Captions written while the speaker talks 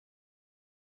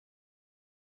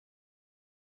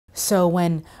So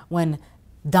when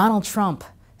Donald Trump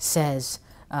says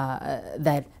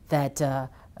that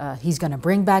he's going to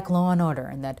bring back law and order,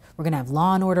 and that we're going to have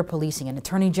law and order policing, and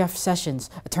Attorney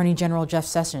General Jeff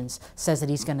Sessions says that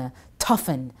he's going to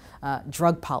toughen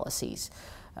drug policies,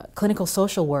 clinical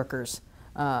social workers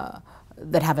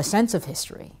that have a sense of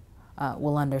history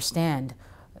will understand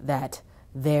that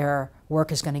their work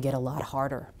is going to get a lot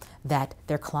harder, that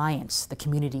their clients, the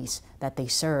communities that they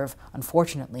serve,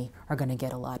 unfortunately, are going to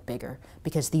get a lot bigger,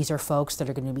 because these are folks that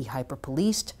are going to be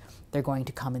hyper-policed, they're going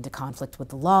to come into conflict with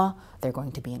the law, they're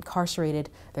going to be incarcerated,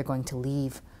 they're going to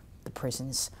leave the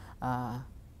prisons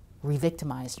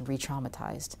re-victimized and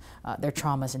re-traumatized, their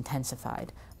traumas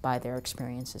intensified by their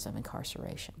experiences of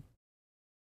incarceration.